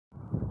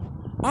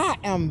I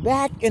am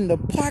back in the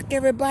park,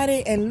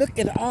 everybody, and look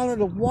at all of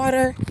the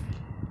water.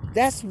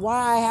 That's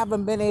why I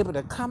haven't been able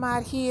to come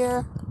out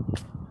here,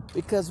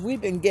 because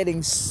we've been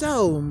getting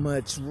so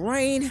much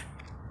rain.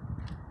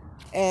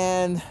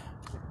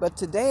 But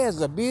today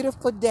is a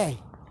beautiful day.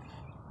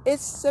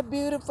 It's a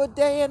beautiful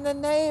day in the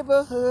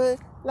neighborhood.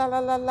 La la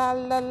la la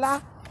la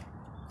la.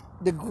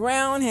 The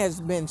ground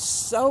has been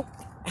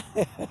soaked.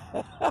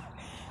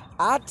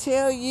 I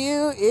tell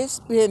you,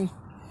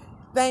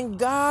 thank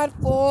God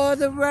for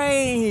the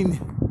rain.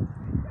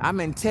 I'm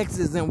in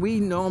Texas and we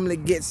normally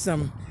get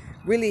some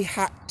really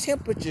hot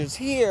temperatures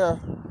here.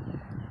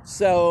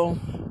 So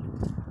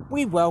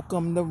we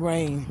welcome the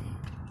rain.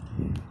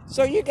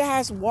 So you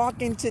guys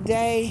walking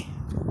today,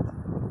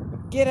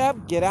 get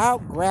up, get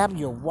out, grab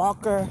your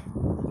walker,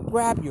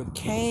 grab your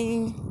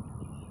cane,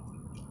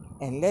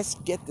 and let's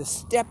get the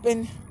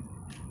stepping.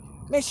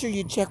 Make sure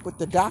you check with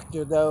the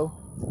doctor though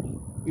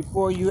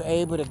before you're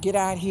able to get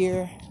out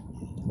here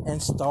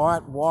and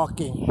start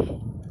walking.